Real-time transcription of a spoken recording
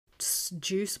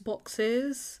juice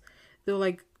boxes. They were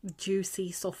like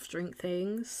juicy soft drink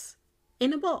things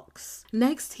in a box.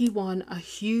 Next, he won a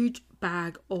huge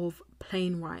bag of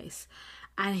plain rice.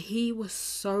 And he was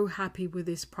so happy with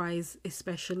this prize,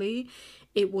 especially.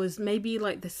 It was maybe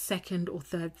like the second or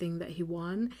third thing that he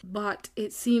won. But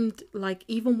it seemed like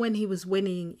even when he was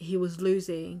winning, he was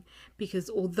losing. Because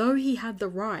although he had the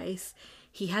rice,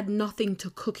 he had nothing to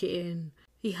cook it in.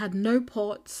 He had no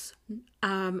pots.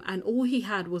 And all he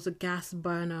had was a gas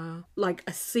burner. Like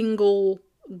a single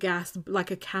gas, like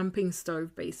a camping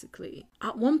stove basically.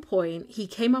 At one point, he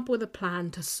came up with a plan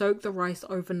to soak the rice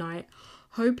overnight,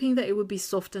 hoping that it would be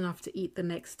soft enough to eat the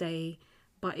next day,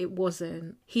 but it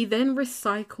wasn't. He then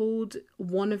recycled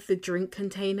one of the drink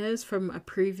containers from a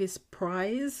previous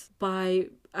prize by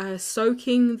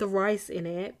soaking the rice in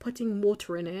it, putting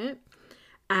water in it,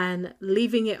 and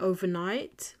leaving it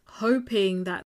overnight, hoping that